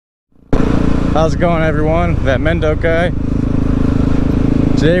How's it going, everyone? That Mendo guy.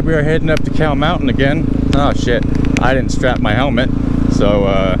 Today we are heading up to Cow Mountain again. Oh shit, I didn't strap my helmet, so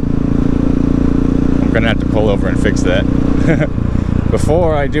I'm gonna have to pull over and fix that.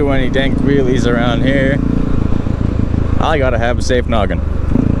 Before I do any dank wheelies around here, I gotta have a safe noggin.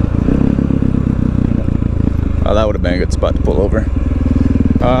 Oh, that would have been a good spot to pull over.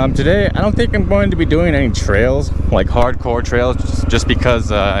 Today, I don't think I'm going to be doing any trails, like hardcore trails, just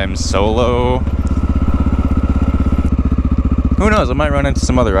because I'm solo. Who knows, I might run into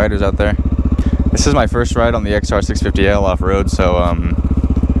some other riders out there. This is my first ride on the XR650L off-road, so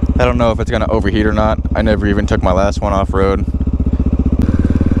I don't know if it's going to overheat or not. I never even took my last one off-road.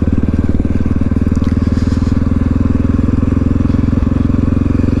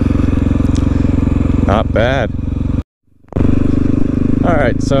 Not bad.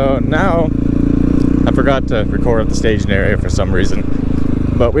 Alright, so now I forgot to record at the staging area for some reason,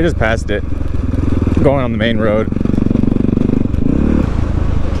 but we just passed it, going on the main road.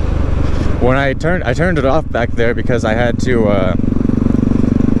 When I turned it off back there because I had to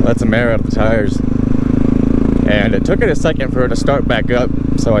let some air out of the tires, and it took it a second for it to start back up.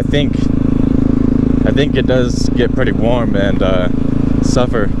 So I think it does get pretty warm and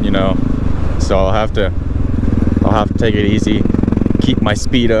suffer, you know. So I'll have to take it easy, keep my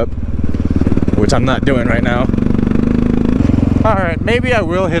speed up, which I'm not doing right now. Alright, maybe I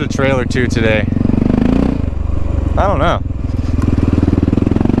will hit a trail or two today. I don't know.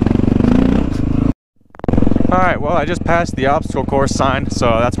 Alright, well, I just passed the obstacle course sign,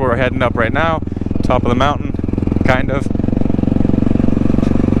 so that's where we're heading up right now. Top of the mountain, kind of.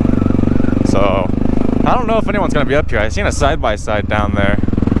 So, I don't know if anyone's going to be up here. I've seen a side-by-side down there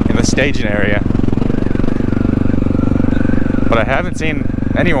in the staging area, but I haven't seen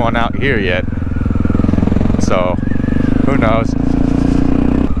anyone out here yet, so who knows.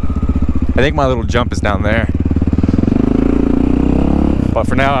 I think my little jump is down there, but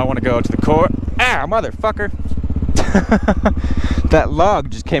for now I want to go to the court. Ah, motherfucker. That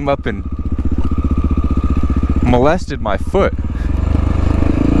log just came up and molested my foot.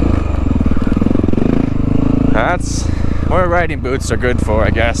 That's what riding boots are good for, I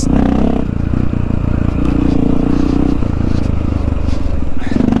guess.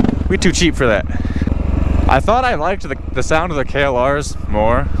 We too cheap for that. I thought I liked the sound of the KLRs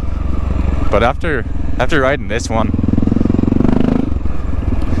more, but after riding this one,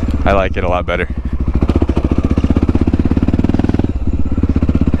 I like it a lot better.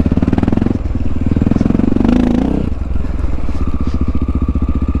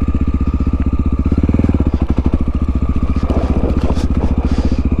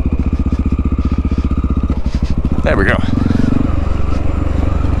 There we go.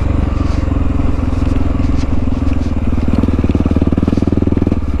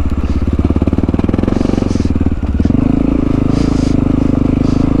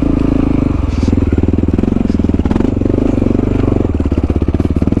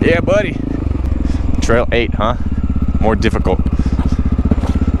 Yeah, buddy. Trail 8, huh? More difficult.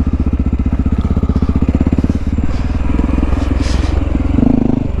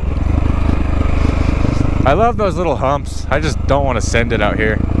 I love those little humps. I just don't want to send it out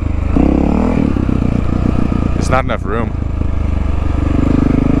here. There's not enough room.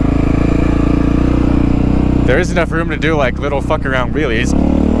 There is enough room to do like little fuck around wheelies.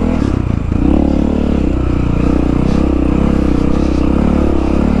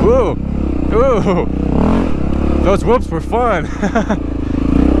 Ooh, ooh, those whoops were fun.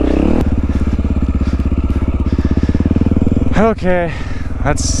 Okay,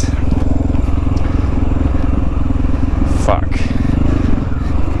 that's fuck.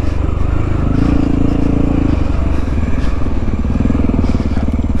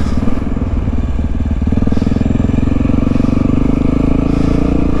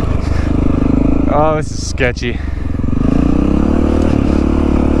 Oh, this is sketchy.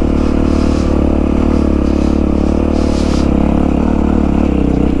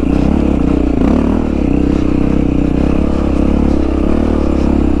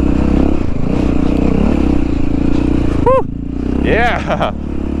 Yeah,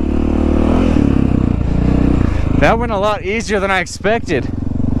 that went a lot easier than I expected,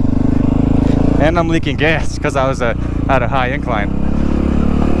 and I'm leaking gas because I was at a high incline.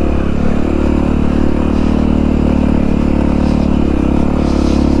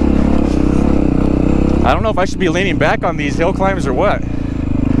 I don't know if I should be leaning back on these hill climbs or what,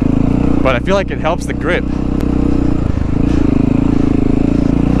 but I feel like it helps the grip.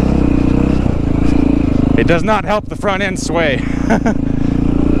 It does not help the front end sway.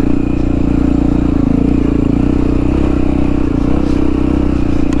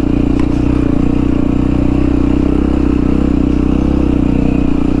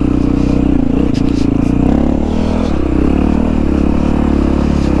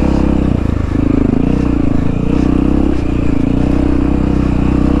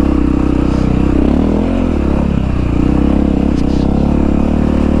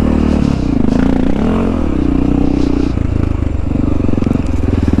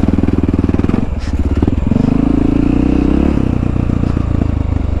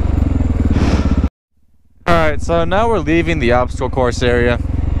 Alright, so now we're leaving the obstacle course area.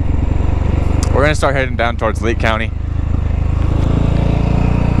 We're gonna start heading down towards Lake County.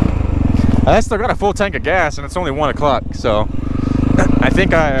 I still got a full tank of gas and it's only 1 o'clock, so I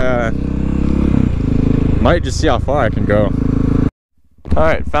think I might just see how far I can go.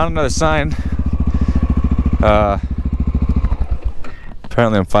 Alright, found another sign.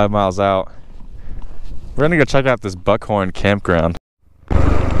 Apparently I'm 5 miles out. We're gonna go check out this Buckhorn campground.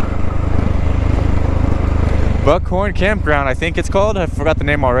 Buckhorn campground, I think it's called. I forgot the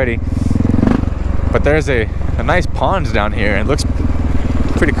name already. But there's a nice pond down here and it looks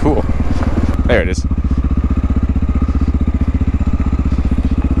pretty cool. There it is.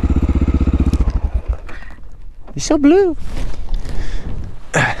 It's so blue.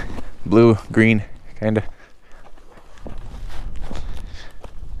 Blue, green, kinda.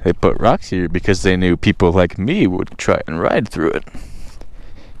 They put rocks here because they knew people like me would try and ride through it.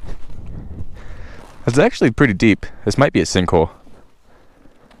 It's actually pretty deep. This might be a sinkhole.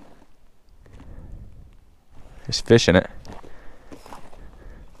 There's fish in it.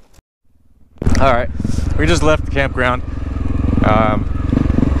 Alright, we just left the campground.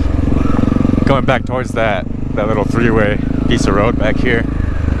 Going back towards that little three-way piece of road back here.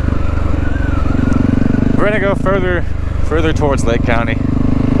 We're gonna go further towards Lake County.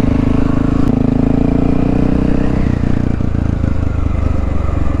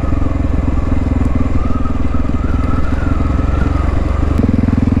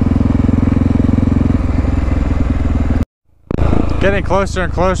 Getting closer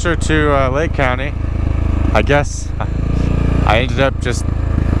and closer to Lake County. I guess I ended up just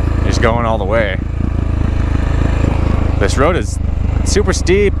going all the way. This road is super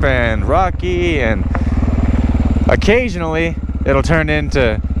steep and rocky, and occasionally it'll turn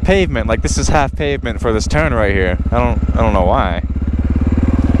into pavement. Like this is half pavement for this turn right here. I don't know why,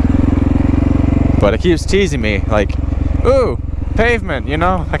 but it keeps teasing me like, ooh, pavement, you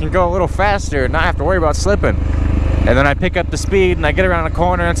know, I can go a little faster and not have to worry about slipping. And then I pick up the speed and I get around a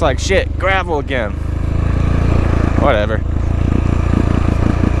corner and it's like, shit, gravel again. Whatever.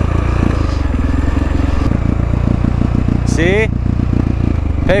 See?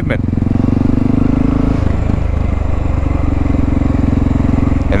 Pavement.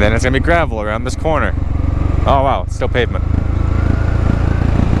 And then it's gonna be gravel around this corner. Oh wow, it's still pavement.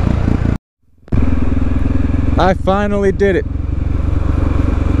 I finally did it.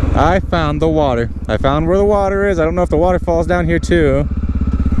 I found the water. I found where the water is. I don't know if the water falls down here too.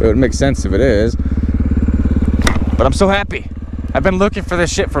 It would make sense if it is. But I'm so happy. I've been looking for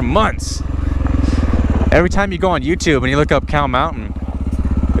this shit for months. Every time you go on YouTube and you look up Cow Mountain,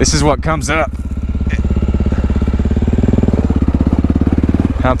 this is what comes up.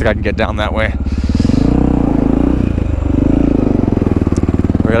 I don't think I can get down that way.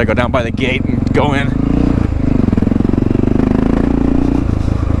 We're gonna go down by the gate and go in.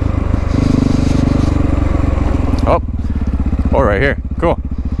 Oh, right here. Cool.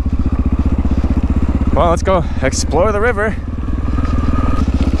 Well, let's go explore the river.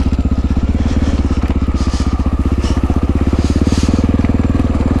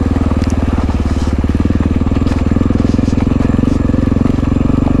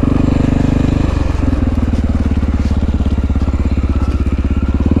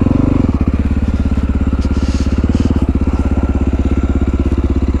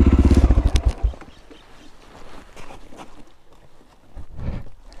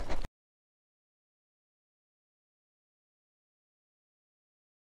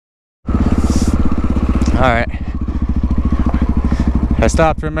 Alright, I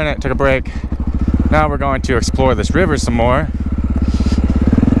stopped for a minute, took a break. Now we're going to explore this river some more.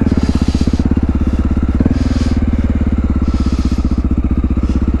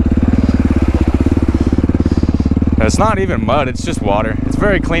 And it's not even mud, it's just water. It's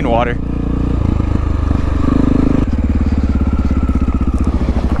very clean water.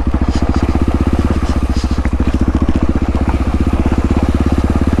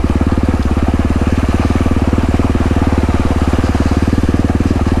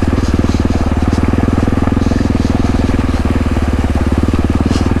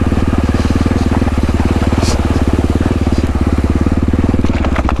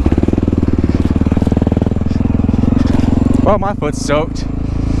 Oh, my foot's soaked.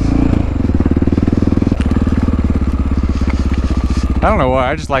 I don't know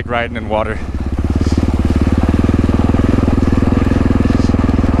why, I just like riding in water.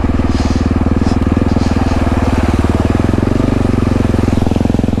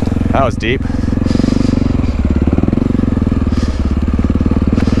 That was deep.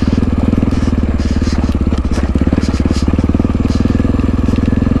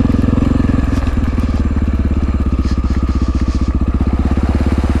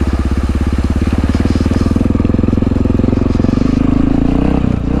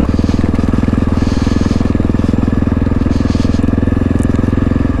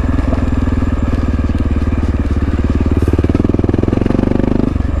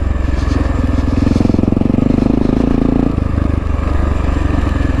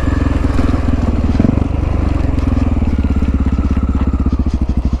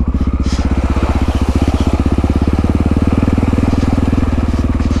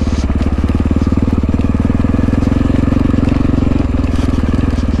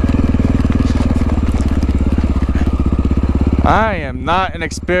 am not an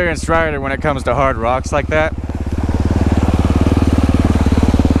experienced rider when it comes to hard rocks like that.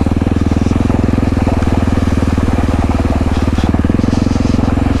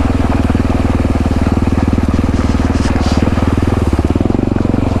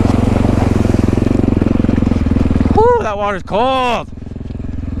 Whew, that water's cold.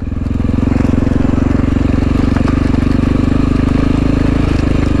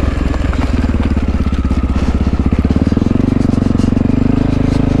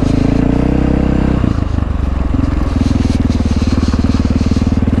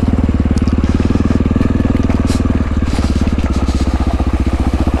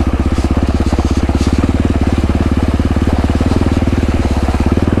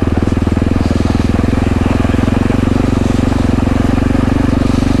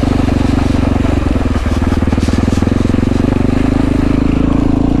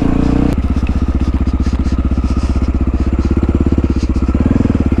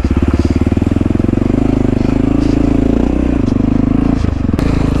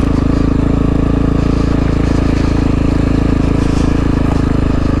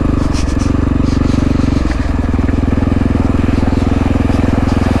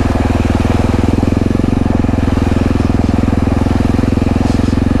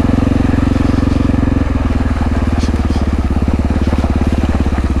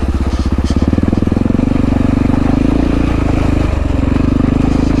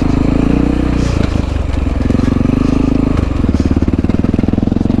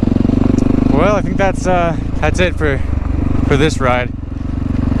 Well, I think that's it for this ride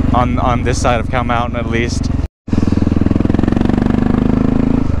on this side of Cow Mountain, at least.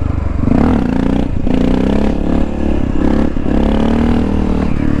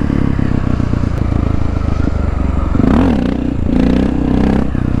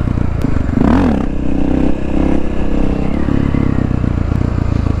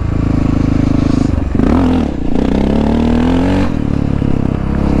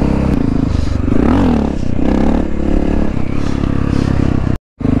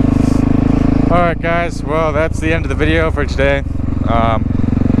 Alright guys, well that's the end of the video for today. I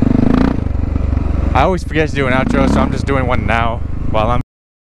always forget to do an outro, so I'm just doing one now while I'm